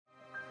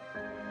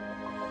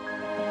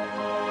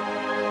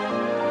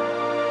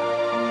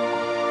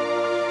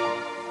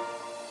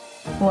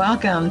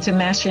Welcome to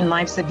Mastering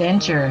Life's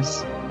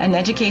Adventures, an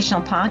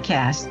educational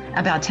podcast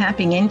about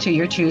tapping into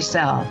your true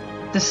self,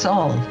 the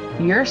soul,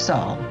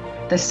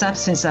 the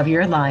substance of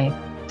your life,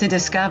 to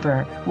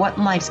discover what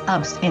life's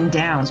ups and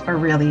downs are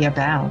really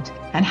about,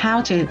 and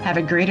how to have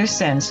a greater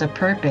sense of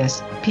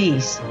purpose,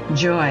 peace,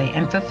 joy,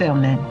 and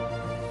fulfillment.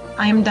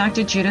 I am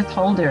Dr. Judith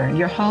Holder,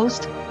 your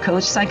host,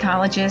 coach,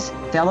 psychologist,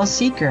 fellow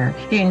seeker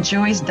who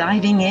enjoys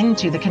diving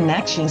into the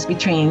connections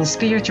between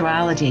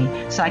spirituality,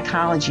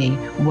 psychology,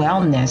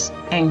 wellness,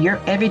 and your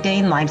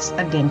everyday life's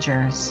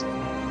adventures.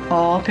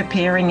 All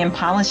preparing and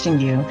polishing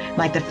you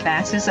like the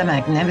facets of a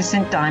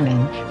magnificent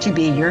diamond to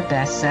be your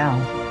best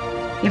self.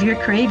 If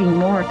you're craving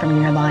more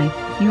from your life,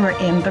 you are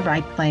in the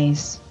right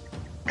place.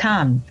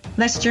 Come,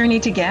 let's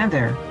journey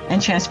together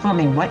and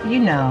transforming what you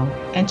know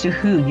into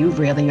who you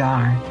really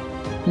are.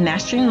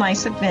 Mastering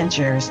Life's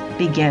Adventures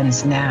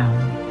begins now.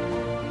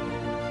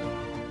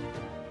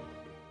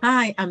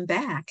 Hi, I'm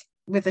back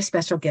with a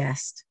special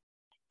guest,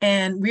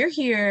 and we're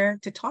here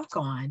to talk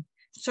on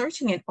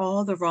searching in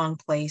all the wrong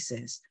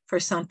places for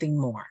something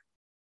more.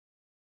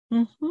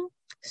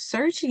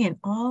 Searching in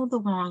all the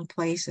wrong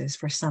places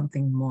for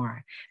something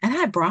more. And I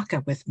have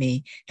Bracha with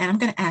me, and I'm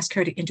going to ask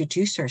her to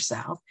introduce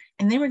herself,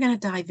 and then we're going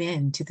to dive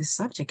into the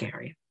subject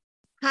area.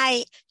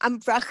 Hi, I'm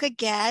Bracha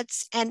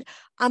Goetz, and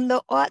I'm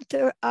the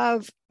author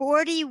of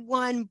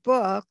 41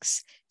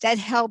 books that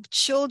help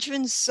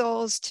children's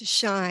souls to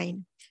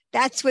shine.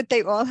 That's what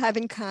they all have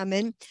in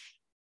common.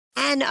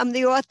 And I'm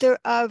the author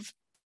of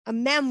a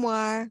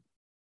memoir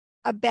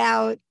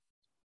about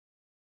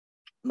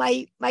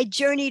my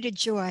journey to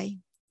joy,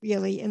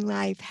 really, in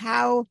life,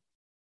 how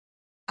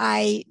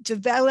I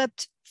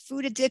developed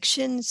food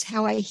addictions,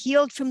 how I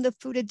healed from the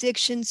food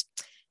addictions,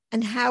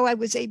 and how I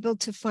was able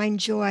to find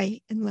joy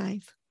in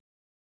life.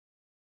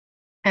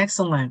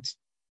 Excellent.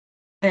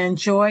 And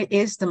joy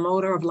is the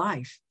motor of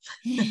life.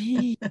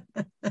 And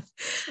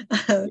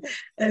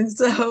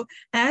so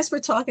as we're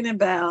talking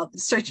about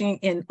searching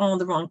in all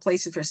the wrong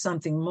places for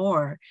something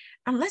more,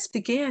 let's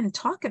begin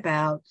talk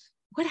about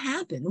what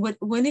happened.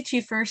 When did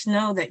you first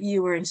know that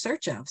you were in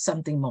search of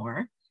something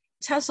more?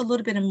 Tell us a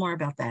little bit more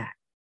about that.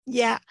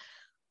 Yeah,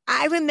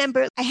 I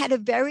remember I had a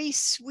very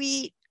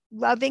sweet,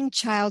 loving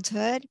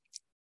childhood.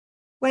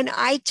 When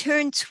I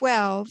turned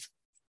 12,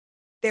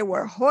 there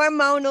were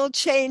hormonal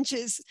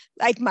changes,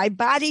 like my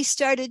body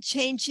started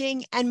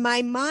changing and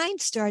my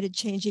mind started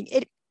changing.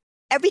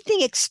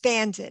 Everything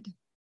expanded.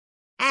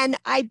 And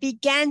I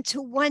began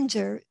to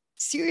wonder,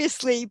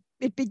 seriously,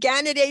 it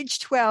began at age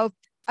 12,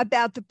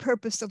 about the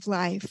purpose of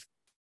life.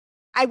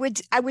 I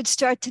would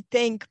start to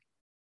think,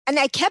 and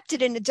I kept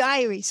it in a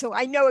diary, so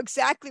I know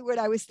exactly what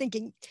I was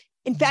thinking.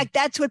 In fact,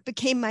 that's what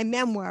became my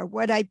memoir,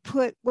 what I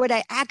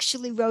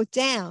actually wrote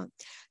down.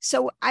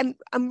 So I'm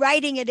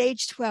writing at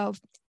age 12.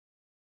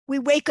 We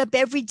wake up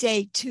every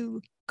day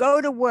to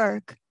go to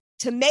work,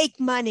 to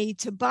make money,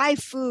 to buy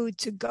food,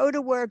 to go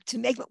to work,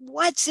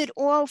 what's it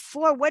all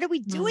for? What are we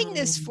doing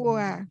this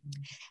for?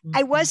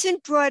 I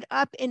wasn't brought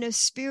up in a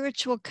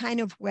spiritual kind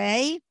of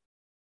way.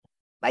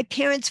 My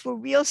parents were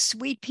real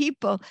sweet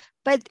people,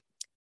 but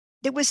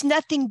there was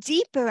nothing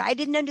deeper. I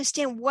didn't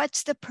understand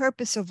what's the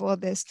purpose of all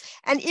this.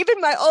 And even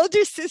my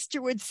older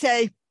sister would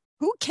say,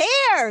 who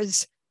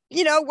cares?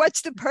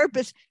 What's the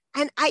purpose?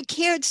 And I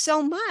cared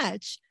so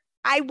much.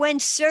 I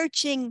went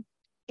searching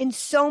in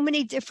so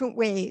many different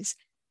ways.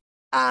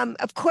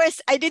 Of course,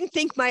 I didn't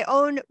think my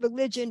own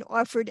religion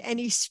offered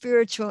any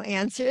spiritual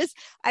answers.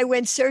 I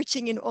went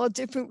searching in all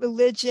different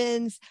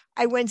religions.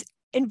 I went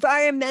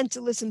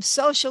environmentalism,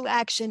 social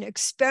action,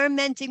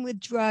 experimenting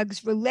with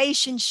drugs,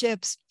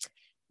 relationships,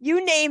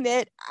 you name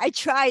it, I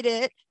tried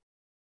it.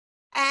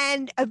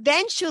 And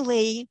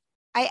eventually,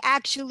 I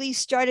actually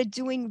started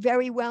doing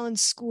very well in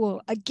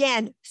school.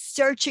 Again,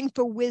 searching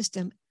for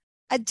wisdom,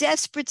 a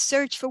desperate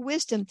search for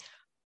wisdom.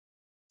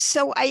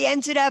 So I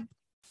ended up,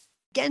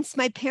 against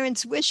my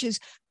parents' wishes,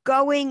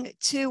 going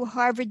to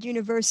Harvard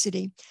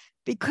University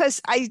because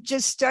I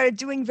just started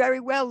doing very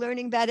well,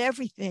 learning about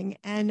everything.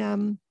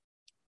 And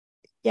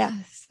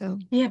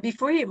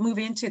before you move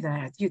into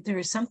that, there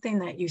is something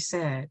that you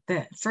said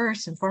that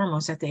first and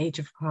foremost at the age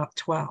of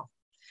 12,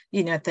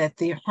 that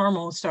the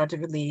hormones start to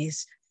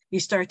release, you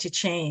start to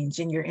change,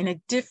 and you're in a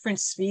different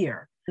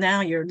sphere.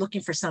 Now you're looking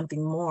for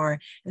something more.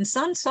 And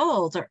some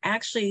souls are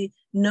actually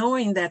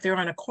knowing that they're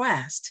on a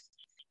quest.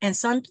 And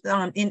some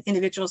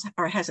individuals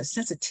has a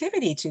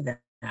sensitivity to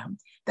them,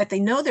 that they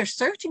know they're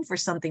searching for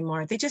something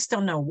more. They just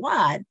don't know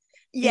what.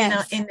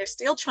 Yes. And they're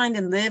still trying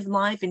to live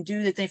life and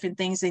do the different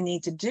things they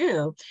need to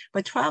do.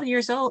 But 12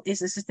 years old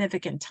is a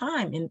significant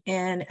time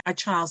in a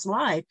child's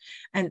life,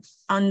 and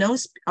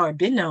unknowns or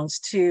beknowns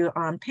to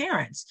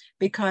parents,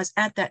 because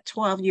at that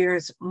 12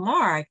 years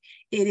mark,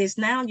 it is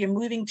now you're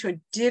moving to a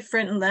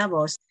different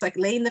level. It's like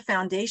laying the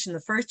foundation, the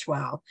first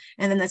 12.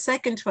 And then the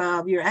second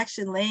 12, you're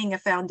actually laying a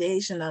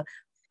foundation of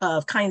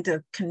of kind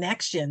of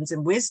connections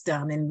and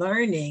wisdom and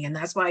learning. And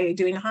that's why you're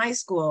doing high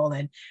school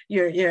and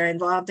you're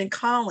involved in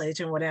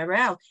college and whatever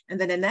else. And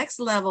then the next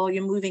level,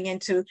 you're moving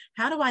into,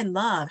 how do I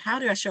love? How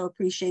do I show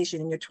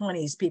appreciation? In your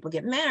 20s, people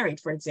get married,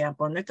 for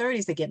example. In their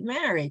 30s, they get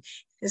married.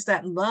 It's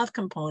that love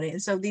component.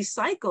 And so these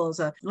cycles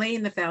of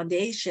laying the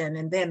foundation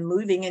and then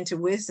moving into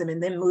wisdom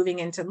and then moving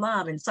into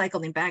love and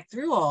cycling back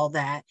through all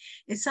that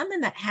is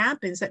something that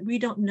happens that we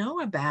don't know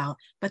about,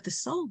 but the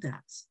soul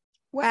does.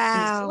 Wow.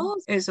 And the soul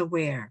is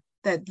aware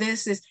that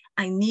this is,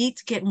 I need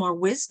to get more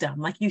wisdom.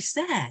 Like you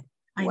said,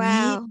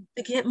 I need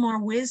to get more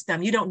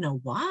wisdom. You don't know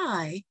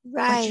why,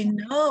 but you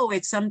know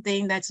it's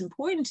something that's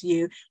important to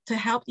you to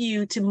help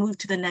you to move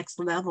to the next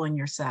level in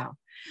yourself.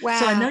 Wow.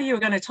 So I know you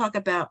were going to talk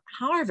about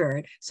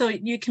Harvard, so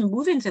you can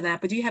move into that,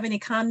 but do you have any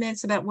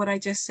comments about what I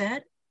just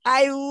said?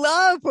 I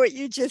love what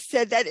you just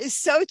said. That is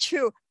so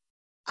true.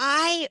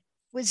 I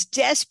was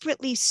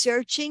desperately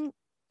searching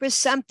for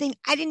something.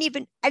 I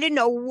didn't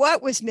know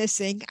what was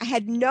missing. I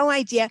had no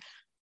idea.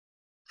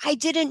 I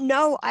didn't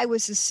know I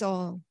was a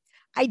soul.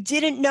 I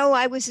didn't know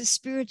I was a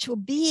spiritual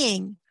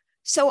being.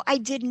 So I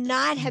did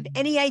not have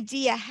any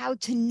idea how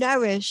to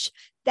nourish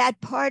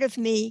that part of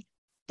me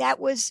that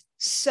was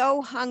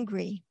so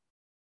hungry.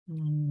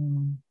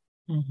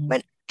 Mm-hmm.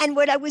 And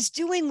what I was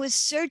doing was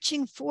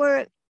searching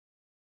for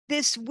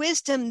this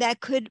wisdom that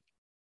could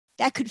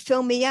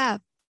fill me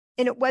up.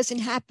 And it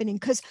wasn't happening,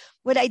 because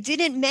what I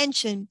didn't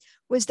mention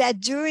was that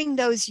during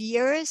those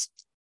years,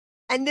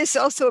 and this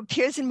also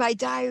appears in my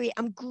diary,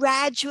 I'm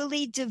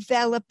gradually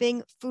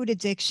developing food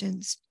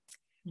addictions.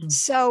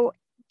 So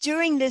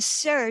during this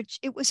search,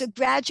 it was a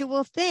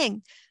gradual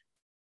thing.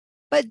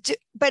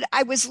 But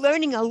I was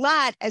learning a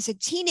lot as a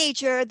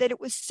teenager that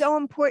it was so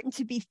important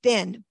to be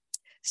thin.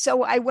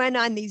 So I went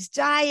on these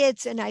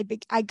diets and I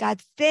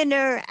got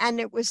thinner,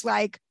 and it was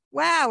like,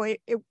 wow,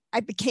 I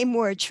became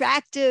more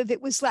attractive. It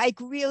was like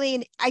really,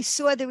 and I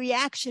saw the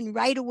reaction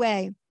right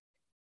away.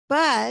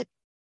 But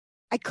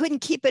I couldn't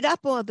keep it up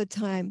all the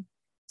time.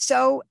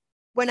 So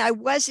when I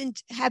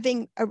wasn't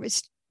having a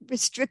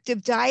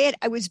restrictive diet,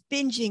 I was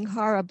binging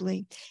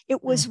horribly.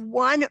 It was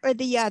one or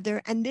the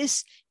other. And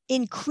this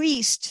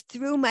increased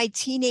through my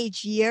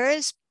teenage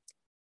years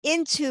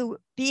into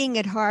being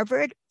at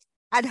Harvard.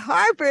 At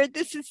Harvard,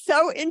 this is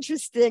so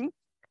interesting.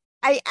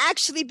 I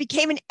actually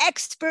became an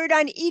expert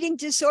on eating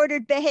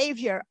disordered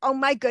behavior. Oh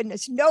my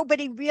goodness,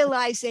 nobody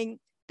realizing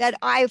that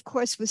I, of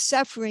course, was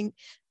suffering.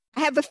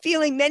 I have a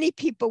feeling many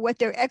people, what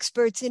they're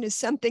experts in is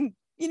something,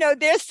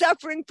 they're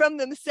suffering from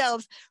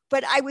themselves.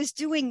 But I was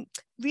doing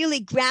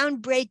really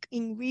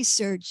groundbreaking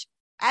research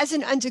as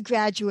an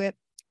undergraduate,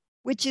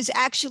 which is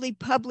actually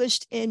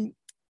published in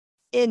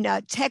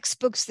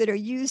textbooks that are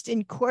used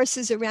in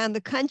courses around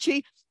the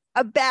country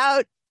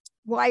about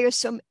why are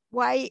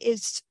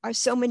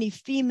so many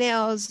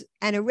females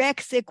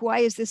anorexic? Why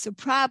is this a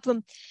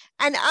problem?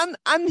 And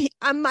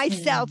I'm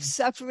myself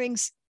suffering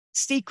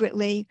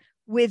secretly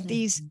with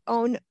these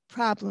own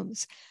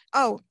problems.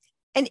 Oh,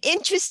 an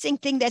interesting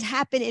thing that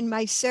happened in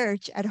my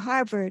search at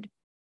Harvard,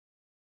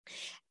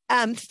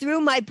 through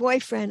my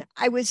boyfriend,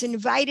 I was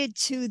invited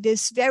to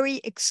this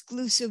very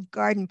exclusive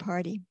garden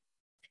party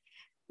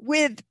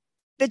with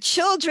the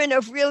children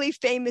of really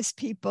famous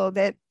people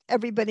that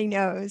everybody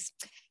knows.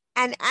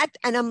 And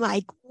I'm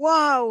like,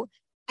 whoa,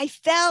 I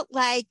felt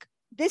like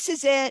this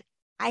is it.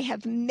 I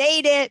have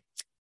made it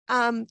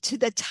to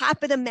the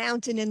top of the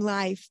mountain in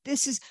life.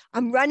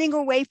 I'm running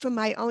away from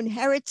my own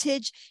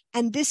heritage,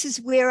 and this is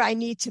where I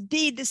need to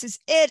be. This is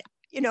it.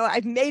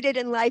 I've made it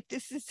in life.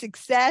 This is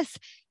success.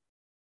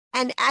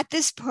 And at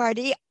this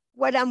party,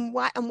 I'm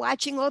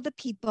watching all the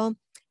people,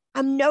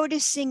 I'm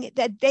noticing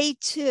that they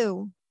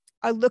too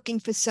are looking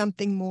for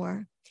something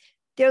more.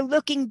 They're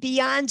looking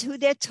beyond who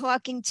they're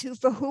talking to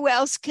for who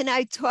else can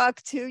I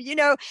talk to.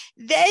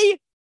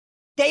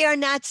 They are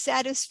not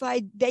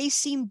satisfied. They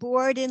seem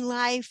bored in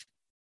life.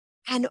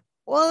 And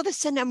all of a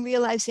sudden I'm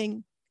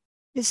realizing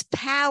this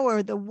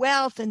power, the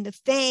wealth and the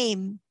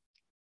fame,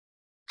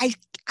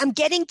 I'm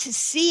getting to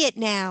see it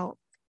now.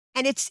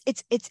 And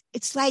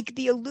it's like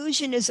the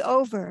illusion is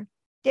over.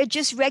 They're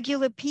just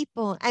regular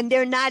people and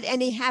they're not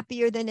any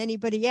happier than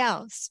anybody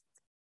else.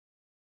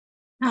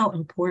 How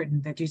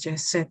important that you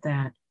just said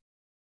that.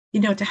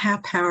 To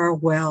have power,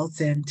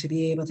 wealth, and to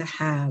be able to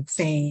have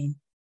fame.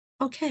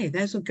 Okay,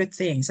 those are good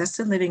things. That's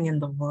the living in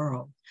the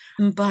world.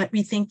 But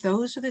we think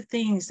those are the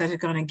things that are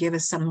going to give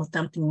us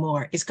something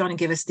more. It's going to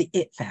give us the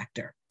it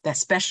factor, that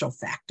special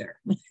factor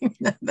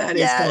that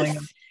is going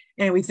on.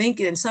 And we think,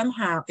 and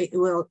somehow it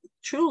will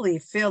truly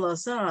fill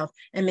us up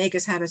and make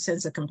us have a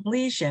sense of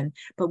completion.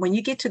 But when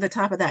you get to the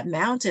top of that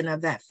mountain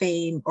of that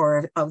fame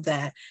or of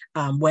that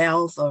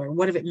wealth or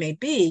whatever it may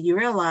be, you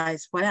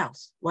realize what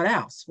else?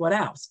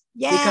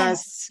 Yes.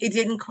 Because it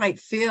didn't quite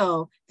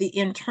fill the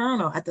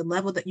internal at the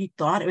level that you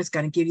thought it was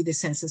going to give you the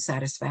sense of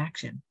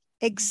satisfaction.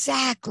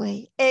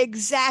 Exactly.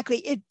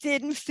 It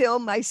didn't fill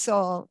my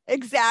soul.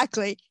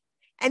 Exactly.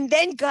 And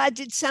then God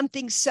did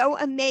something so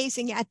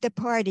amazing at the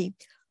party.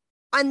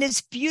 On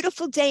this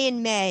beautiful day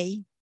in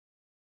May,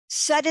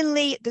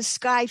 Suddenly, the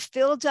sky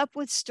filled up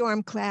with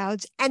storm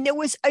clouds, and there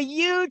was a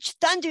huge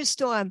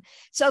thunderstorm.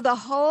 So the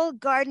whole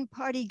garden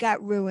party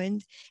got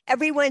ruined.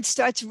 Everyone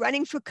starts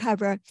running for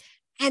cover.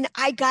 And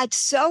I got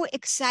so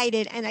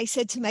excited. And I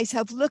said to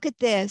myself, look at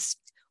this.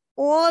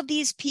 All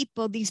these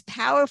people, these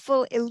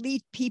powerful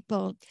elite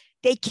people,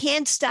 they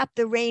can't stop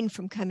the rain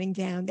from coming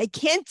down. They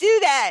can't do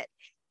that.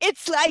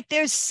 It's like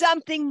there's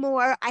something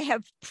more. I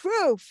have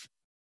proof.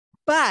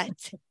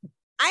 But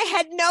I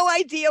had no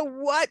idea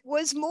what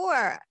was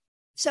more.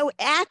 So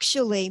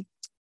actually,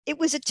 it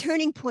was a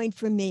turning point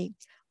for me.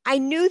 I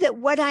knew that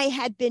what I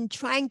had been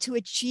trying to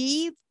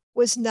achieve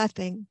was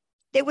nothing.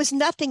 There was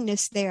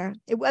nothingness there.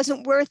 It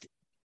wasn't worth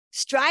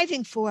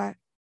striving for,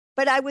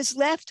 but I was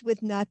left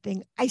with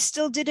nothing. I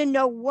still didn't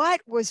know what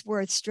was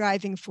worth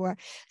striving for.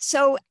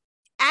 So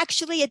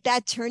actually, at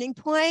that turning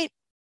point,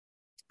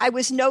 I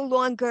was no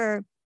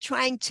longer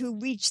trying to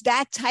reach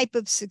that type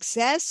of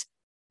success,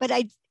 but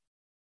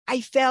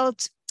I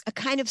felt a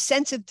kind of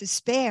sense of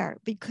despair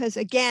because,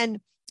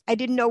 again, I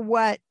didn't know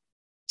what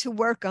to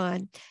work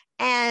on.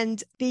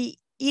 And the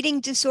eating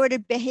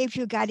disordered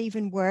behavior got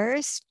even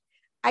worse.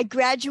 I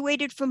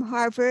graduated from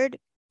Harvard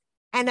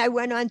and I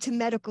went on to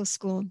medical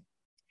school.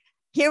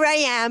 Here I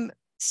am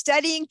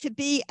studying to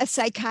be a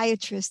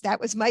psychiatrist. That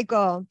was my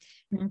goal.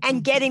 Mm-hmm.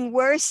 And getting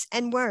worse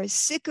and worse,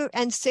 sicker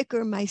and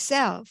sicker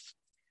myself.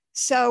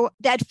 So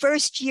that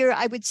first year,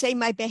 I would say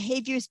my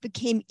behaviors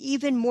became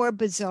even more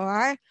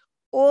bizarre,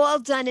 all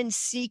done in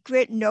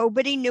secret.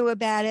 Nobody knew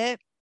about it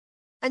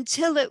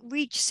until it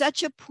reached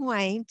such a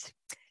point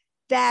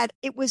that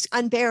it was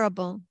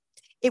unbearable.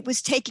 It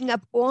was taking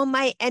up all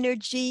my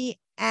energy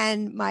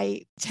and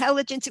my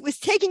intelligence. It was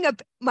taking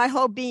up my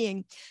whole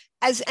being.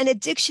 As an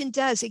addiction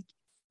does,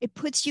 it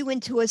puts you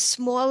into a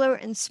smaller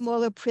and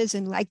smaller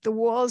prison, like the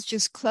walls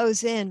just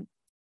close in.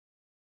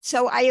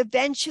 So I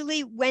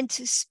eventually went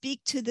to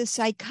speak to the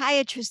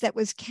psychiatrist that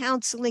was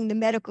counseling the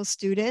medical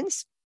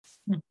students.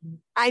 Mm-hmm.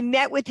 I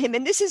met with him,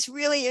 and this is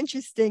really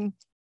interesting.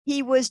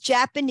 He was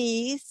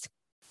Japanese,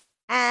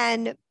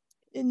 and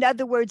in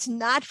other words,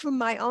 not from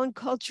my own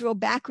cultural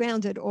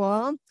background at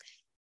all.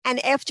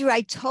 And after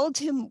I told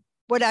him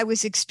what I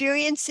was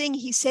experiencing,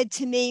 he said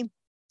to me,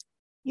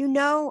 you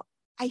know,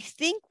 I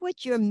think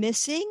what you're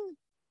missing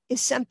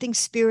is something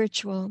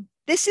spiritual.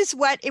 This is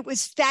what it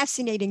was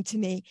fascinating to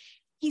me.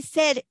 He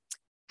said,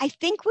 I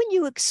think when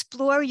you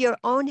explore your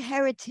own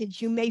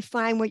heritage, you may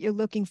find what you're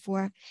looking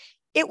for.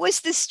 It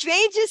was the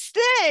strangest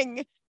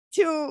thing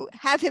to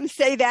have him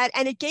say that.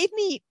 And it gave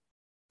me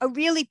a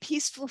really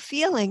peaceful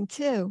feeling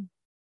too.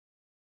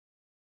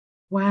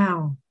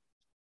 Wow.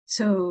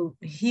 So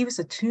he was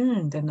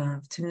attuned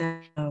enough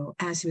to know,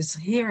 as he was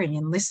hearing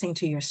and listening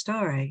to your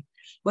story,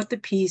 what the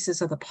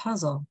pieces of the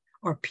puzzle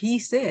or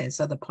pieces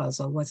of the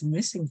puzzle was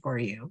missing for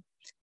you.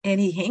 And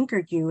he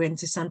anchored you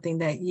into something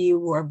that you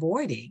were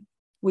avoiding,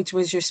 which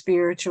was your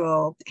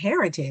spiritual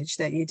heritage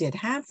that you did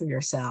have for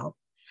yourself.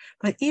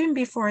 But even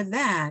before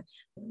that,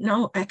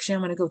 no, actually,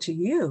 I'm going to go to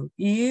you.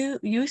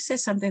 You said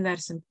something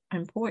that's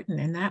important,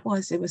 and that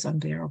was it was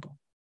unbearable.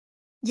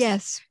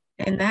 Yes.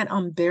 And that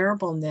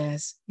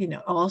unbearableness,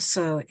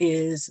 also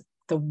is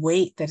the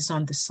weight that is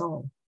on the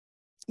soul.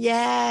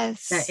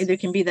 Yes. That there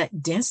can be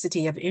that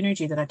density of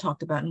energy that I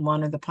talked about in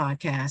one of the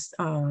podcast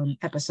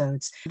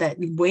episodes, that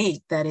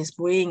weight that is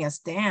weighing us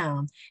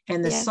down,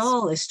 and the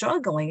soul is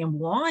struggling and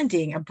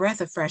wanting a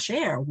breath of fresh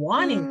air,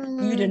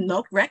 wanting you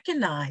to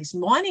recognize,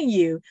 wanting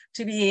you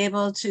to be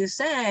able to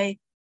say,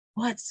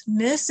 what's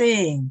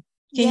missing?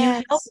 Can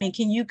you help me?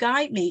 Can you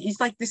guide me?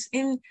 It's like this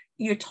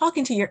you're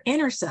talking to your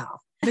inner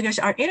self, because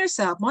our inner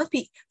self must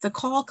be, the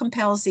call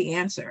compels the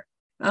answer.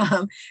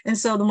 And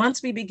so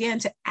once we begin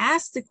to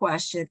ask the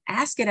question,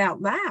 ask it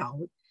out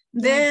loud,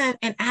 then,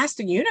 and ask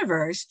the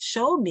universe,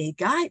 show me,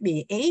 guide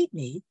me, aid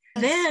me,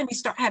 then we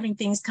start having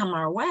things come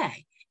our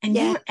way. And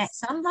you were at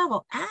some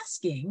level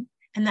asking,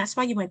 and that's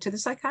why you went to the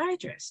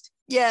psychiatrist.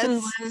 Yes.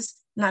 Who was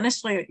not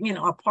necessarily,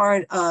 a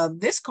part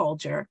of this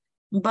culture,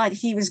 but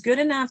he was good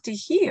enough to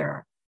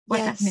hear what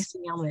that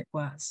missing element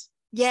was.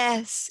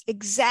 Yes,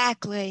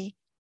 exactly.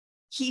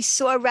 He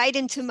saw right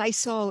into my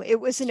soul.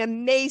 It was an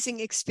amazing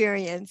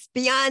experience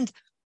beyond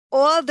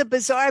all the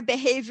bizarre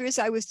behaviors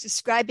I was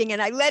describing. And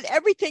I let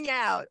everything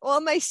out, all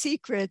my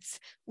secrets,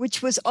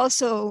 which was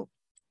also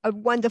a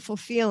wonderful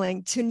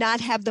feeling to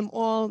not have them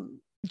all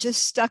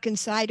just stuck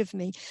inside of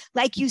me.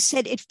 Like you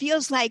said, it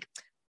feels like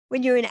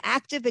when you're in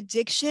active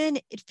addiction,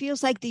 it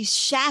feels like these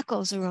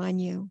shackles are on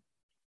you.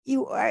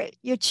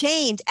 You're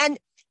chained. And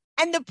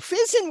the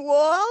prison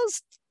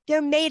walls,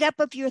 they're made up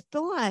of your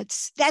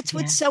thoughts. That's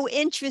what's so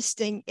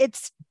interesting.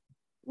 It's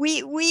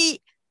we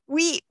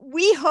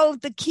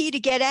hold the key to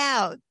get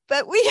out,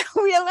 but we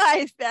don't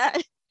realize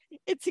that.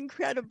 It's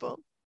incredible.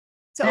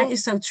 So that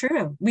is so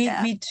true. We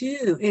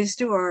do. It's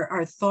through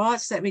our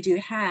thoughts that we do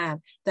have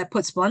that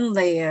puts one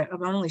layer of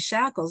not only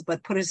shackles,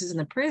 but puts us in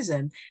the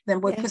prison. Then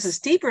what puts us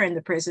deeper in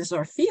the prison is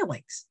our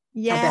feelings.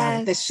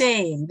 about it, the Yes.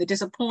 shame, the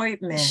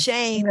disappointment,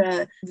 Shame.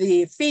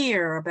 the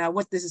fear about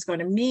what this is going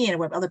to mean and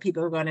what other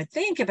people are going to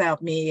think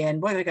about me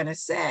and what they're going to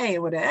say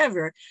and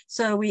whatever.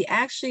 So we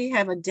actually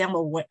have a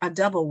double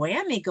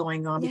whammy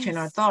going on between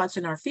our Yes. thoughts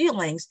and our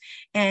feelings.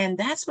 And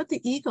that's what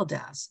the ego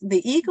does.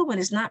 The ego, when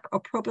it's not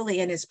appropriately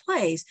in its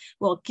place,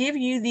 will give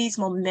you these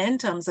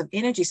momentums of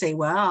energy, say,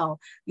 well,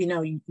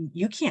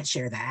 you can't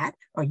share that,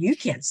 or you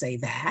can't say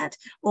that,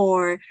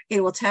 or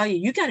it will tell you,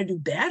 you got to do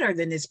better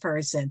than this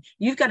person.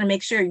 You've got to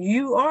make sure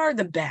you are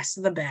the best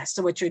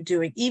of what you're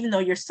doing, even though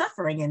you're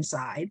suffering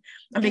inside.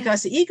 And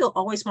because the ego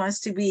always wants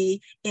to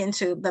be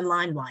into the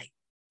limelight,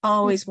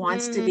 always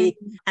wants to be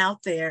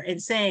out there and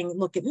saying,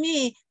 look at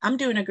me, I'm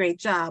doing a great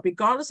job,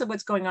 regardless of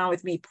what's going on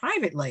with me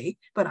privately,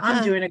 but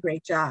I'm doing a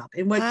great job.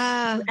 And what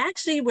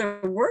actually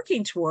we're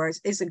working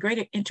towards is a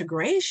greater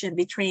integration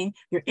between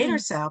your inner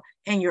self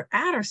and your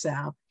outer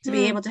self to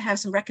be able to have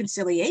some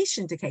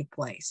reconciliation to take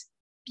place.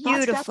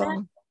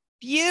 Beautiful.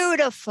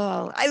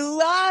 Beautiful. I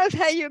love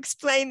how you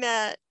explain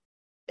that.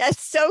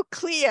 That's so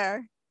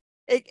clear.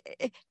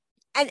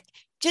 And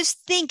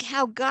just think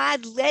how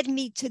God led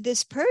me to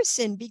this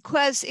person,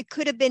 because it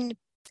could have been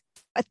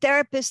a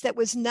therapist that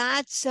was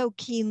not so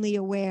keenly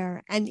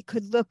aware and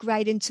could look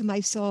right into my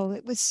soul.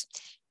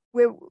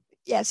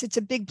 Yes, it's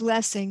a big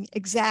blessing.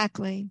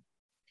 Exactly.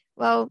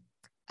 Well,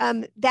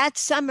 that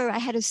summer I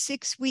had a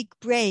 6-week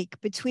break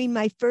between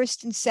my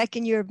first and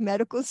second year of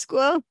medical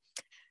school.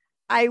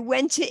 I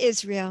went to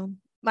Israel,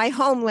 my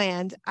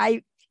homeland.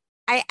 I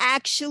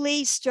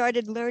actually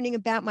started learning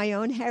about my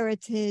own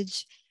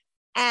heritage,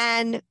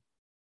 and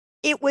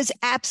it was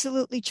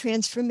absolutely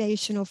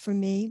transformational for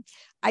me.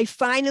 I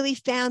finally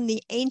found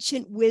the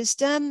ancient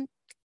wisdom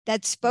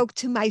that spoke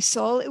to my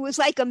soul. It was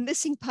like a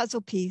missing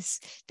puzzle piece.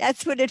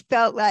 That's what it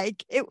felt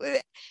like.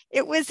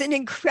 It was an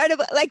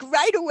incredible, like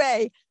right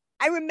away.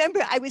 I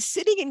remember I was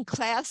sitting in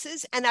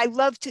classes and I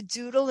loved to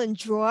doodle and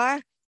draw.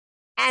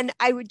 And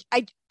I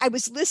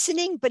was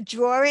listening, but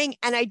drawing,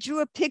 and I drew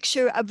a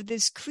picture of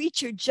this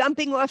creature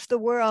jumping off the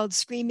world,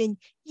 screaming,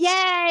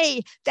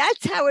 yay!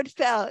 That's how it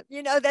felt.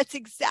 That's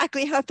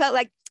exactly how it felt.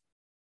 Like,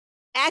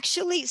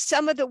 actually,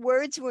 some of the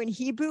words were in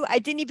Hebrew. I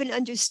didn't even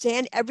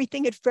understand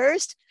everything at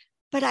first,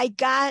 but I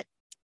got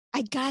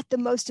the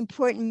most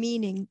important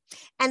meaning.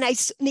 And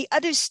the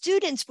other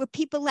students were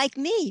people like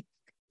me.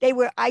 They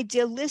were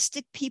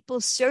idealistic people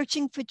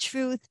searching for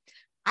truth.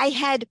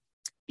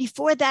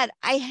 Before that,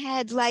 I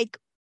had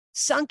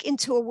sunk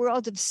into a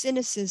world of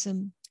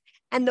cynicism,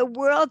 and the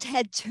world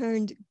had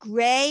turned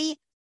gray,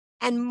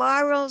 and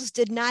morals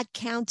did not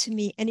count to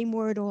me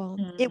anymore at all.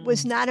 It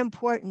was not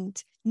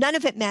important. None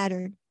of it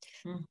mattered.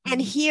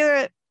 And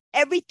here,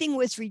 everything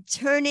was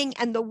returning,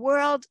 and the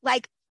world,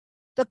 like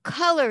the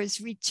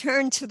colors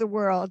returned to the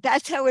world.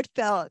 That's how it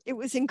felt. It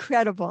was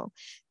incredible.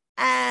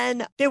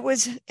 And there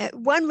was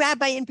one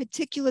rabbi in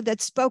particular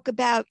that spoke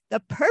about the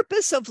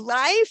purpose of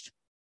life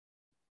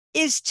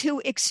is to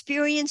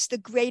experience the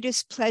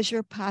greatest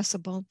pleasure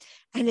possible.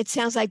 And it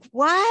sounds like,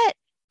 what?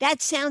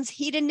 That sounds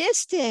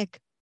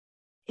hedonistic.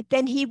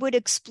 Then he would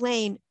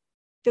explain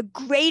the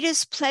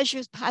greatest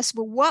pleasures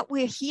possible. What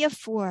we're here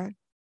for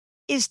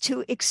is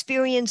to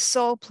experience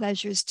soul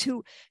pleasures,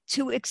 to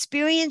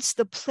experience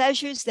the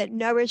pleasures that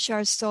nourish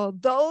our soul.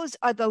 Those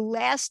are the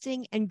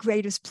lasting and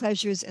greatest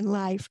pleasures in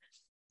life.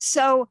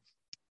 So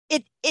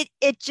it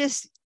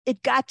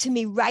got to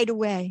me right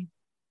away.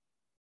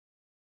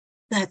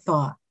 That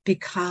thought,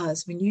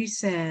 because when you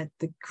said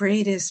the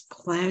greatest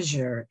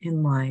pleasure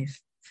in life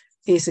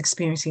is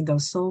experiencing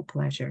those soul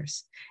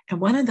pleasures, and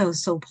one of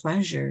those soul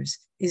pleasures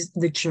is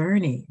the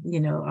journey,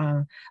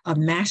 of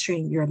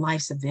mastering your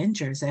life's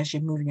adventures as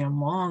you're moving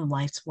along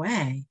life's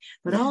way,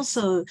 but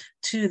also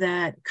to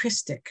that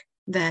Christic,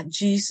 that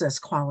Jesus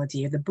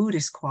quality or the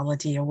Buddhist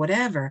quality or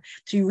whatever,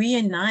 to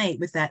reunite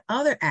with that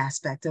other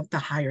aspect of the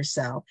higher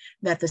self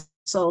that the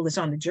soul is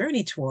on the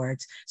journey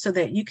towards, so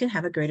that you can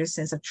have a greater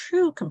sense of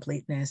true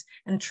completeness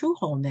and true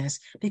wholeness,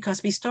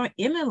 because we start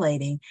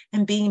emulating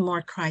and being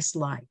more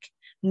Christ-like,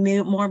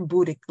 more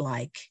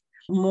Buddhic-like,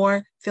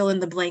 more fill in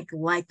the blank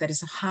like that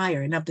is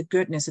higher and of the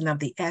goodness and of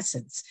the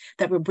essence,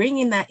 that we're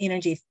bringing that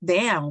energy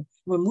down.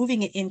 We're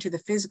moving it into the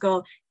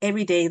physical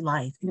everyday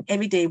life and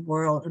everyday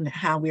world and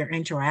how we are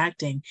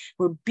interacting.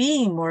 We're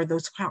being more of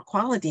those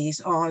qualities,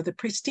 or the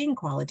pristine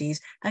qualities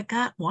that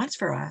God wants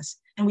for us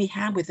and we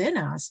have within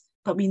us,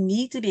 but we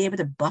need to be able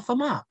to buff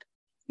them up,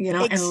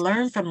 and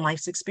learn from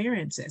life's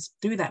experiences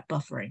through that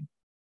buffering.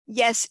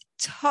 Yes,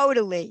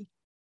 totally.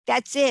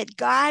 That's it.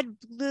 God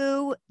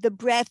blew the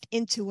breath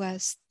into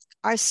us,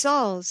 our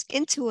souls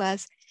into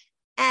us,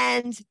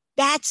 and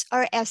that's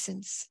our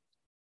essence.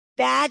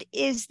 That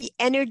is the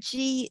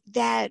energy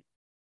that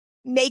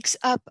makes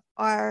up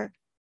our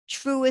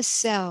truest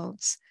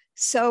selves.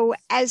 So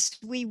as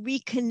we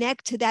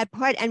reconnect to that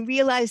part and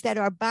realize that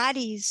our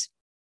bodies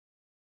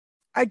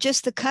are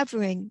just the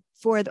covering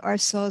for our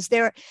souls,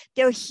 they're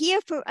here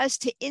for us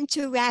to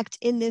interact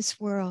in this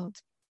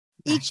world.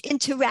 Right. Each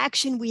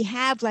interaction we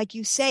have, like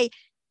you say,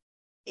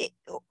 it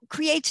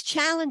creates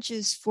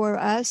challenges for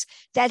us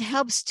that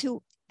helps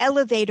to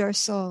elevate our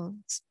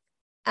souls.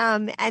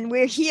 And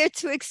we're here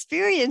to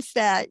experience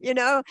that.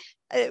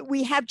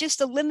 We have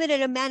just a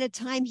limited amount of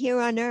time here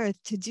on earth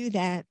to do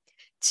that,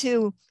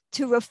 to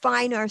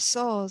refine our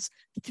souls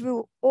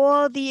through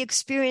all the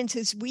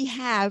experiences we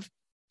have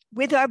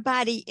with our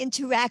body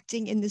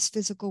interacting in this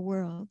physical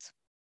world.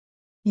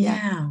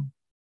 Yeah.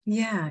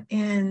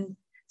 And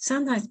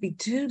sometimes we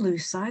do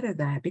lose sight of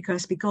that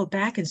because we go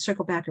back and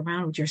circle back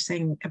around what you're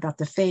saying about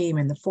the fame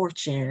and the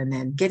fortune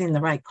and getting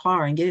the right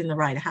car and getting the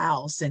right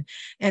house.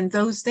 And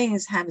those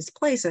things have its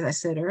place, as I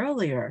said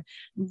earlier,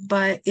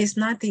 but it's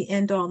not the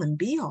end all and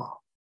be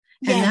all.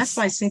 Yes. And that's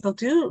why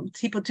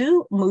people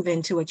do move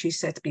into what you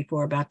said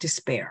before about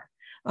despair,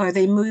 or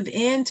they move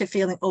into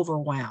feeling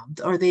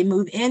overwhelmed, or they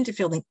move into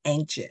feeling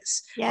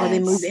anxious, or they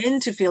move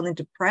into feeling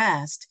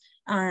depressed.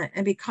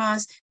 And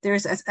because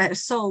there's at a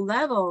soul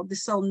level, the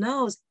soul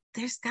knows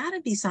there's got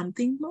to be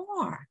something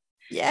more.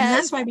 Yes. And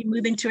that's why we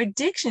move into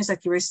addictions,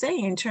 like you were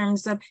saying, in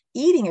terms of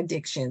eating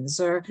addictions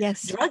or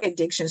drug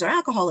addictions or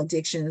alcohol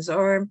addictions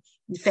or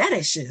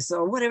fetishes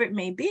or whatever it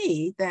may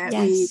be, that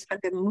we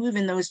move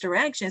in those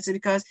directions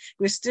because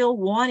we're still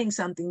wanting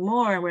something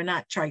more and we're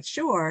not quite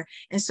sure.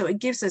 And so it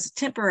gives us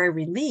temporary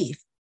relief.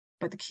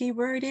 But the key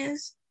word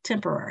is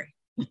temporary.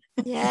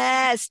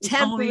 Yes,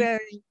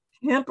 temporary.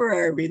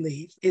 Temporary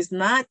relief is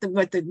not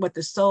what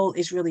the soul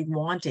is really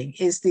wanting.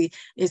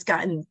 It's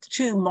gotten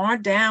too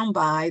marred down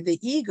by the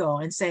ego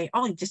and saying,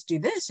 oh, just do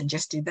this and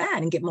just do that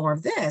and get more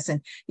of this,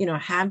 and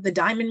have the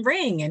diamond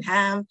ring and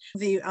have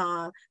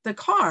the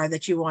car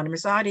that you want,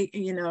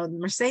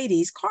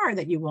 Mercedes car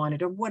that you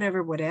wanted, or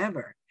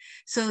whatever.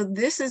 So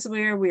this is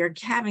where we're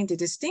having to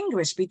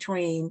distinguish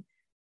between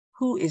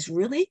who is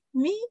really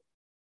me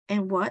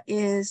and what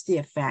is the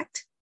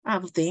effect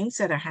of things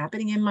that are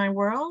happening in my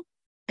world.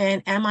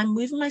 And am I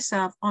moving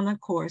myself on a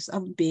course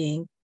of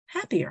being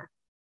happier,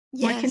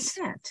 more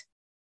content,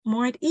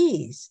 more at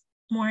ease,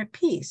 more at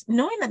peace,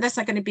 knowing that that's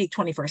not going to be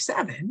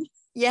 24/7.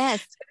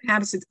 Yes. It's going to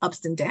have its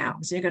ups and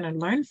downs. You're going to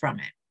learn from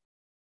it.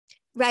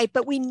 Right.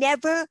 But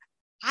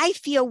I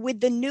feel with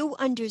the new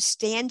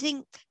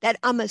understanding that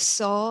I'm a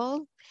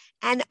soul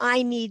and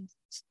I need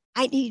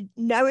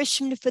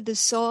nourishment for the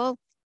soul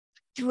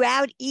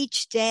throughout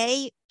each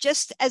day,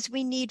 just as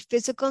we need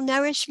physical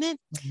nourishment.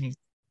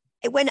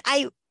 Mm-hmm. When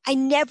I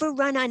never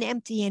run on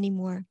empty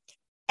anymore.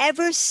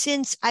 Ever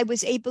since I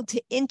was able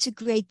to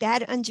integrate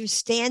that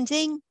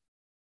understanding,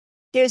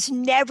 there's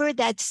never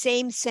that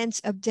same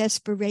sense of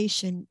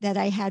desperation that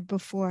I had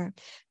before,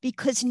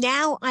 because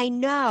now I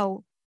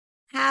know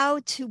how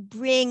to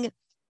bring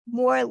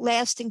more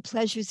lasting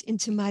pleasures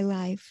into my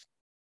life.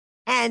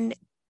 And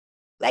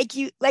like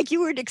you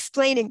were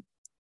explaining,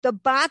 the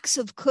box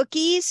of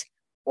cookies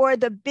or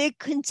the big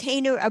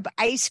container of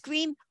ice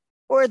cream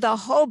or the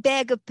whole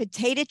bag of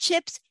potato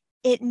chips,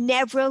 it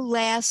never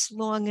lasts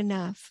long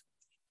enough.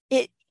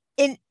 It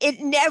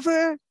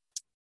never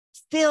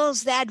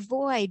fills that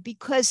void,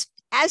 because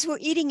as we're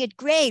eating it,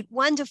 great,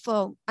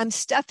 wonderful, I'm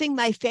stuffing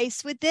my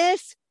face with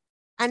this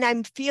and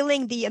I'm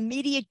feeling the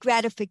immediate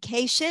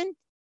gratification.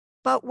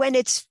 But when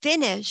it's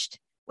finished,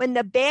 when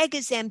the bag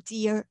is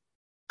emptier,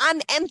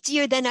 I'm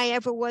emptier than I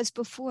ever was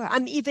before.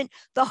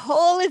 The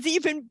hole is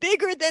even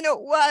bigger than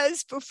it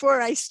was before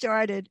I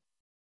started.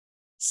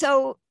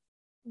 So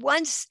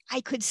once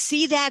I could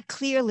see that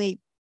clearly,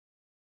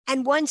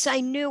 and once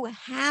I knew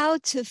how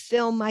to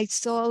fill my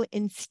soul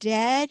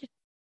instead,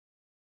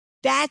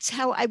 that's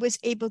how I was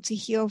able to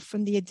heal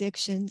from the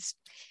addictions.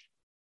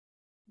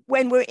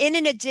 When we're in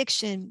an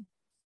addiction,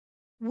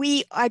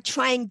 we are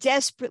trying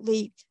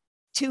desperately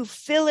to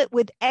fill it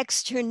with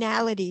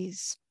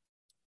externalities,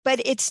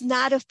 but it's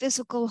not a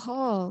physical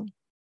hole.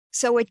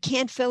 So it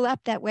can't fill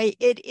up that way.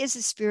 It is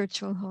a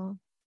spiritual hole.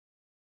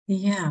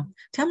 Yeah.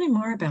 Tell me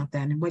more about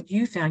that and what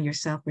you found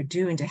yourself were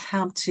doing to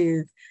help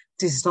to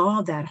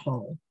dissolve that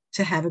hole,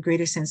 to have a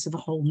greater sense of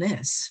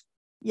wholeness.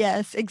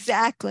 Yes,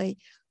 exactly.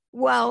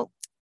 Well,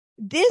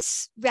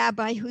 this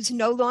rabbi, who's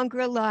no longer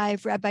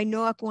alive, Rabbi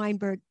Noach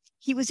Weinberg,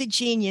 he was a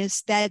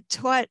genius that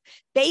taught,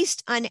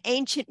 based on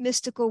ancient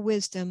mystical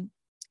wisdom,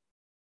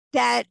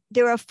 that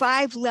there are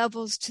 5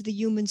 levels to the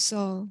human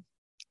soul.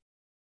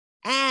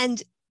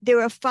 And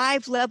there are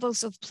 5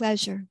 levels of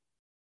pleasure.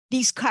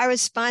 These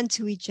correspond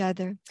to each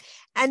other.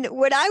 And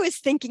what I was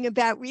thinking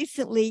about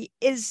recently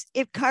is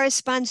it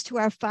corresponds to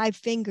our 5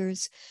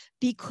 fingers,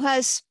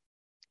 because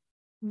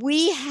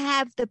we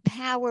have the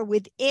power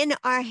within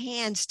our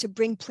hands to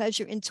bring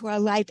pleasure into our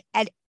life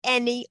at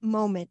any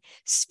moment.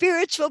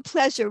 Spiritual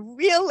pleasure,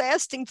 real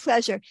lasting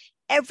pleasure.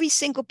 Every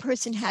single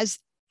person has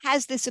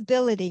this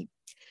ability.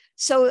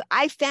 So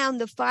I found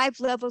the 5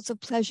 levels of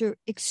pleasure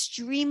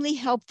extremely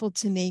helpful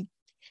to me.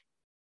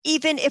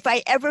 Even if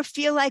I ever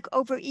feel like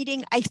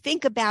overeating, I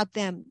think about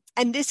them.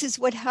 And this is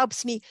what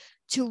helps me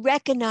to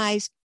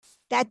recognize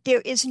that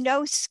there is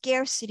no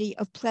scarcity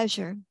of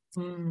pleasure.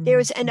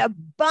 There's an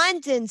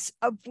abundance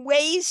of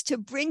ways to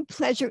bring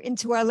pleasure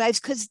into our lives,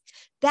 because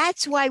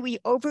that's why we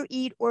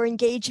overeat or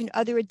engage in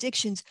other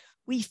addictions.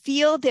 We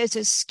feel there's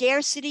a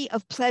scarcity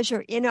of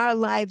pleasure in our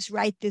lives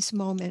right this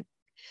moment.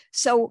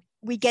 So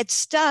we get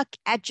stuck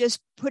at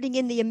just putting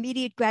in the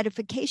immediate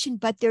gratification,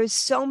 but there's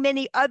so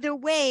many other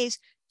ways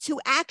to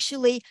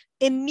actually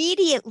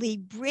immediately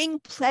bring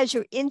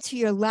pleasure into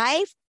your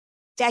life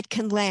that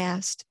can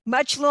last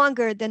much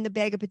longer than the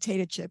bag of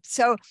potato chips.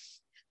 So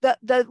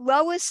the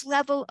lowest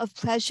level of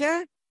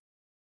pleasure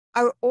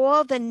are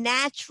all the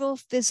natural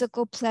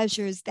physical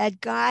pleasures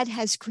that God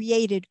has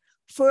created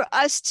for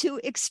us to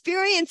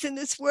experience in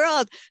this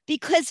world,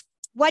 because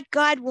what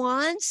God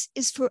wants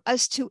is for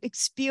us to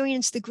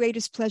experience the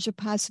greatest pleasure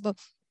possible.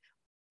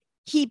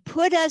 He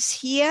put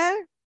us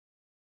here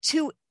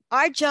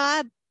our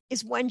job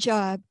is one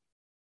job,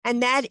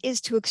 and that is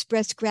to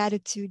express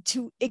gratitude,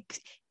 to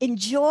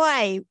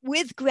enjoy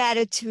with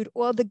gratitude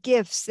all the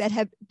gifts that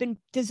have been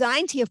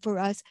designed here for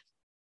us.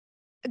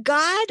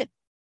 God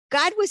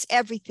was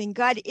everything.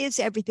 God is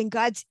everything.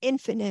 God's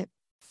infinite.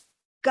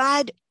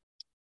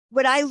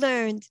 What I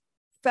learned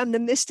from the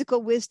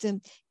mystical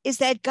wisdom is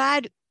that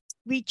God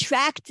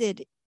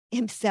retracted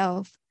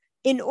himself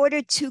in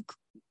order to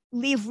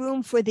leave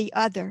room for the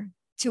other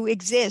to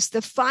exist,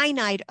 the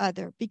finite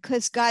other,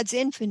 because God's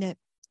infinite.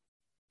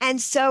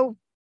 And so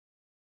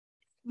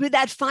with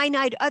that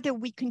finite other,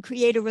 we can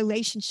create a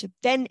relationship.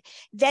 Then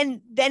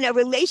a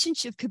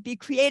relationship could be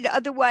created.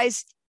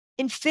 Otherwise,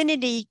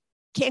 infinity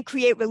can't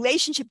create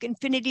relationship.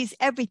 Infinity is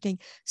everything.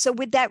 So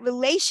with that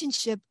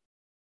relationship,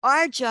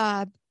 our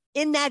job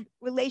in that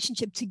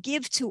relationship to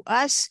give to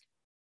us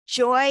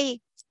joy,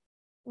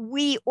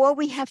 all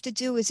we have to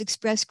do is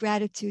express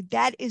gratitude.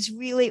 That is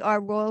really our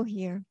role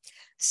here.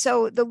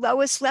 So the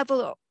lowest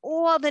level are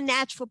all the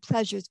natural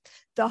pleasures,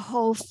 the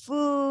whole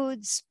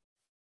foods,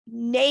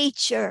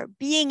 nature,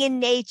 being in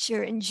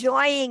nature,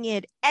 enjoying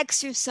it,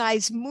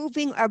 exercise,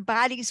 moving our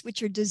bodies,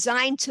 which are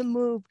designed to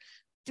move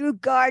through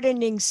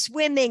gardening,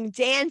 swimming,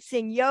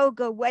 dancing,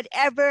 yoga,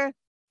 whatever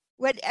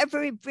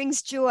it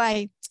brings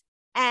joy,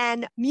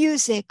 and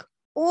music,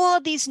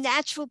 all these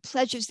natural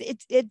pleasures.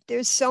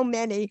 There's so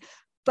many,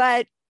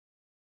 but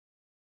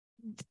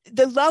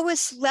the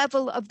lowest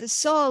level of the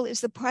soul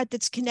is the part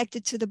that's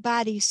connected to the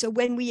body. So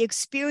when we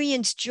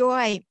experience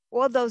joy,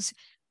 all those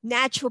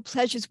natural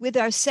pleasures with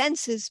our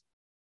senses,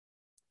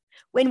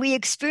 when we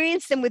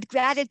experience them with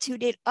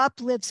gratitude, it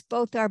uplifts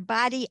both our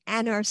body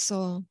and our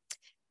soul.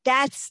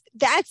 That's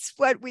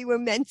what we were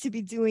meant to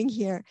be doing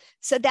here.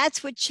 So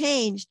that's what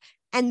changed.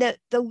 And the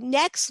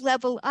next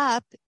level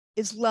up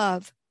is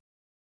love.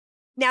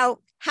 Now,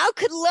 how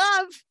could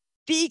love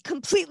be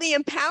completely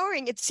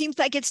empowering? It seems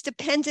like it's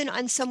dependent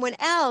on someone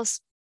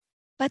else.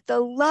 But the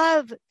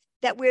love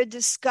that we're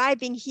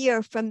describing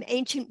here from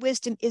ancient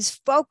wisdom is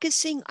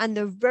focusing on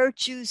the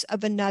virtues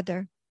of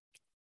another.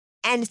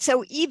 And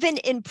so even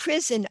in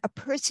prison, a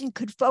person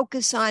could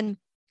focus on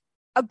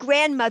a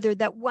grandmother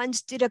that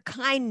once did a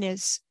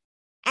kindness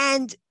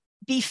and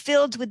be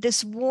filled with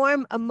this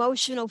warm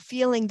emotional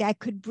feeling that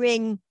could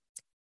bring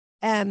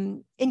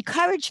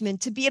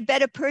encouragement to be a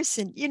better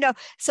person.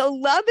 So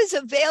love is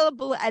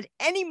available at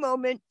any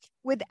moment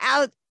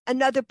without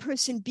another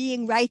person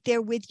being right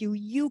there with you.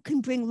 You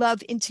can bring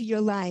love into your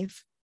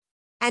life.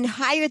 And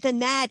higher than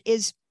that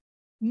is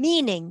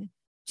meaning,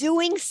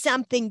 doing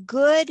something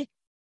good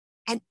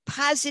and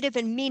positive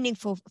and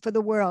meaningful for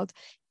the world,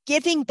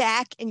 giving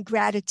back in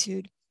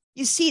gratitude.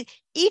 You see,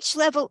 each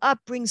level up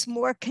brings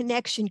more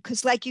connection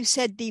because, like you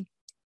said, the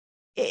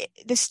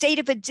state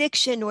of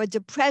addiction or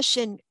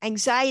depression,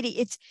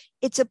 anxiety,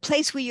 it's a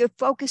place where you're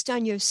focused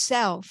on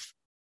yourself.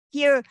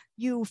 Here,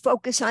 you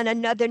focus on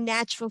another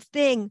natural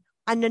thing,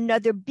 on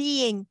another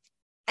being,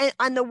 and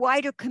on the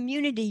wider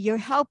community. You're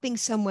helping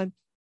someone.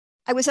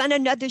 I was on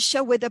another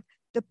show where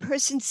the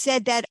person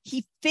said that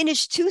he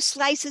finished 2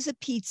 slices of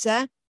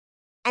pizza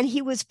and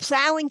he was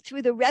plowing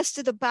through the rest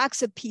of the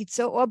box of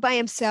pizza all by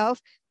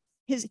himself.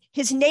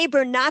 His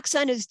neighbor knocks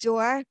on his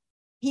door.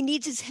 He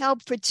needs his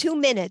help for 2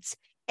 minutes.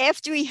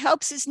 After he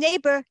helps his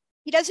neighbor,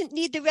 he doesn't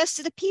need the rest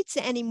of the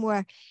pizza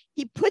anymore.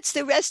 He puts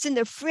the rest in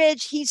the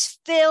fridge. He's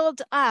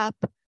filled up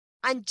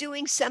on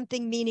doing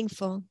something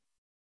meaningful.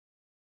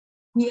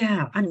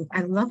 Yeah,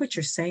 I love what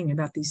you're saying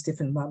about these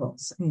different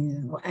levels,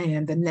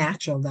 and the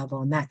natural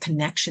level and that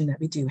connection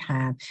that we do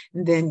have,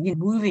 and then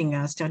moving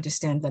us to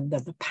understand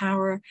the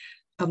power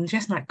of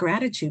just not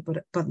gratitude,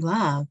 but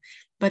love.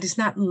 But it's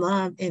not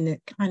love in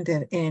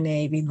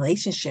a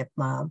relationship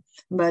love,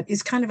 but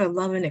it's kind of a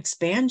love and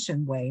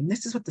expansion way. And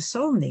this is what the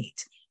soul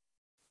needs.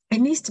 It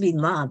needs to be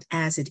loved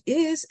as it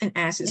is and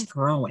as it's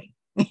growing.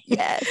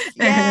 Yes.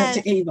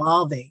 And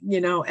evolving,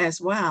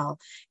 as well.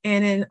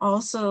 And then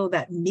also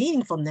that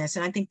meaningfulness.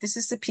 And I think this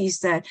is the piece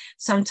that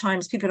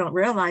sometimes people don't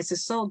realize. The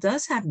soul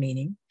does have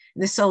meaning.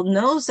 The soul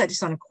knows that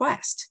it's on a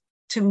quest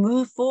to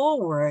move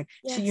forward,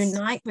 to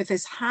unite with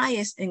its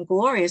highest and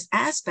glorious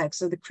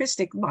aspects of the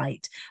Christic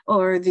light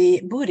or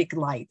the Buddhic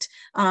light,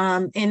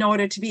 in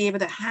order to be able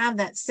to have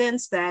that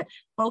sense that,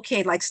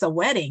 okay, like the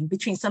wedding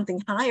between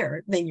something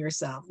higher than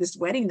yourself, this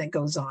wedding that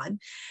goes on.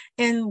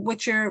 And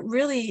what you're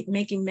really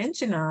making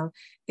mention of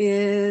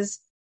is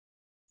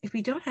if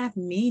we don't have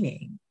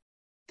meaning,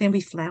 then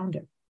we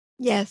flounder.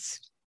 Yes.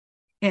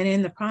 And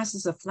in the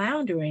process of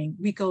floundering,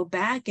 we go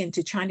back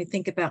into trying to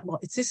think about, well,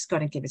 is this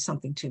going to give it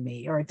something to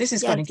me? Or this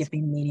is going to give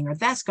me meaning, or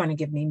that's going to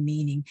give me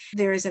meaning.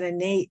 There is an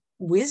innate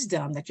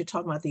wisdom that you're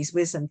talking about, these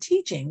wisdom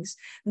teachings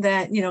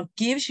that,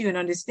 gives you an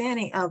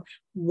understanding of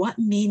what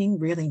meaning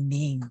really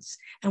means.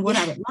 And what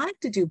I would like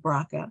to do,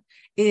 Bracha,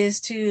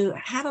 is to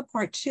have a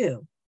part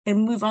 2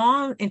 and move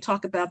on and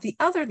talk about the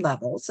other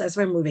levels as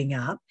we're moving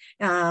up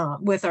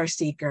with our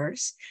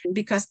seekers,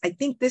 because I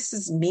think this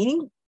is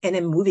meaning. And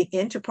then moving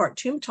into part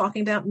 2,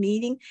 talking about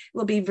meaning,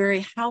 will be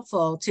very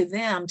helpful to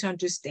them to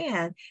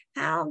understand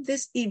how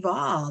this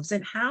evolves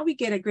and how we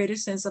get a greater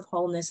sense of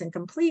wholeness and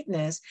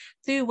completeness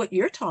through what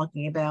you're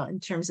talking about in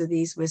terms of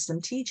these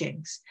wisdom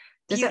teachings.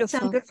 Does that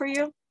sound good for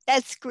you?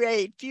 That's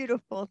great.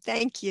 Beautiful.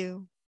 Thank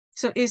you.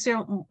 So is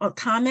there a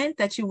comment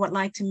that you would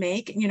like to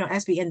make,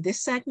 as we end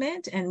this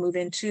segment and move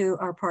into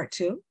our part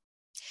 2?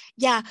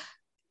 Yeah.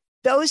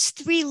 Those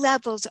 3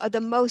 levels are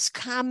the most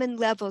common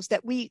levels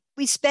that we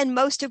spend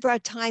most of our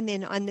time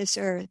in on this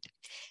earth.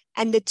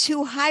 And the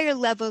 2 higher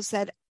levels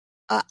that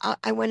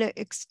I want to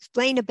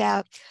explain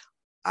about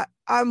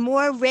are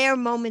more rare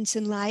moments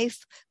in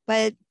life,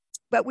 but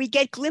we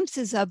get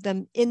glimpses of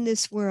them in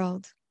this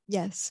world.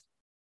 Yes.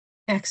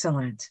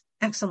 Excellent.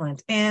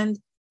 Excellent. And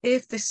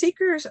if the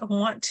seekers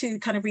want to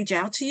kind of reach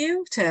out to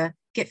you to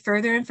get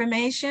further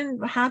information,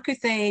 how could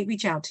they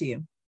reach out to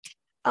you?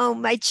 Oh,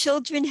 my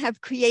children have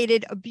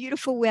created a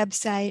beautiful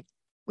website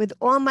with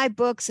all my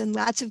books and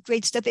lots of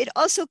great stuff. It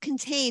also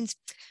contains,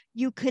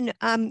 you can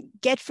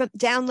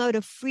download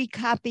a free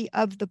copy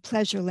of the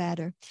Pleasure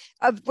Ladder,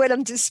 of what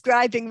I'm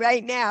describing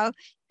right now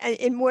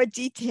in more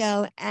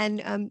detail.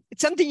 And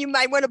it's something you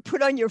might want to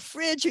put on your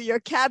fridge or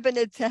your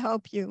cabinet to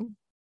help you.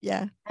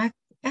 Yeah.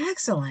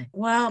 Excellent.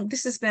 Well,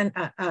 this has been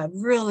a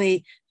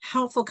really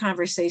helpful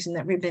conversation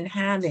that we've been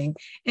having,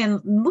 and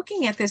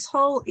looking at this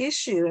whole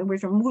issue, and we're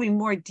moving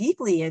more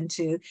deeply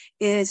into,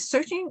 is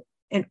searching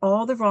in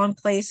all the wrong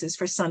places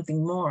for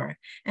something more.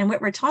 And what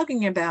we're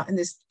talking about in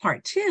this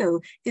part 2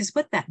 is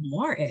what that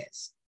more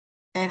is,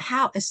 and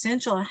how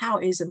essential and how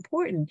it is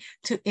important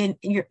to in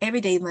your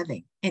everyday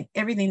living, and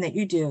everything that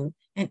you do,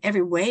 and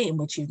every way in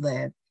which you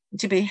live,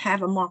 to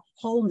have a more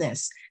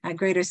wholeness, a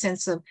greater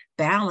sense of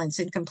balance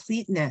and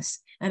completeness,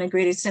 and a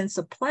greater sense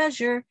of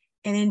pleasure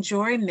and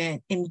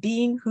enjoyment in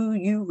being who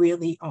you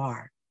really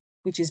are,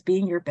 which is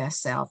being your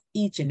best self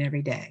each and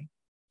every day.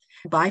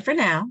 Bye for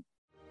now.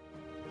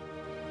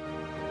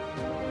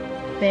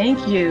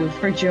 Thank you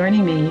for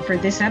joining me for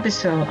this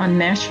episode on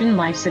Mastering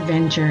Life's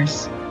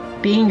Adventures,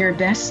 being your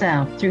best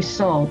self through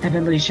soul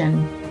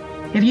evolution.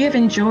 If you have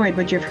enjoyed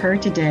what you've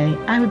heard today,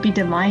 I would be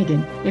delighted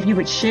if you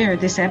would share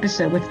this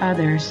episode with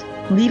others,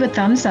 leave a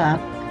thumbs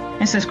up,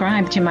 and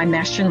subscribe to my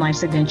Mastering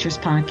Life's Adventures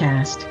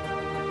podcast.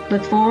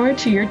 Look forward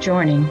to your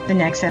joining the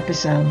next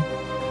episode.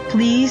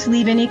 Please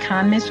leave any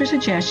comments or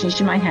suggestions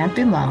you might have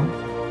below.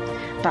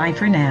 Bye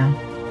for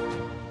now.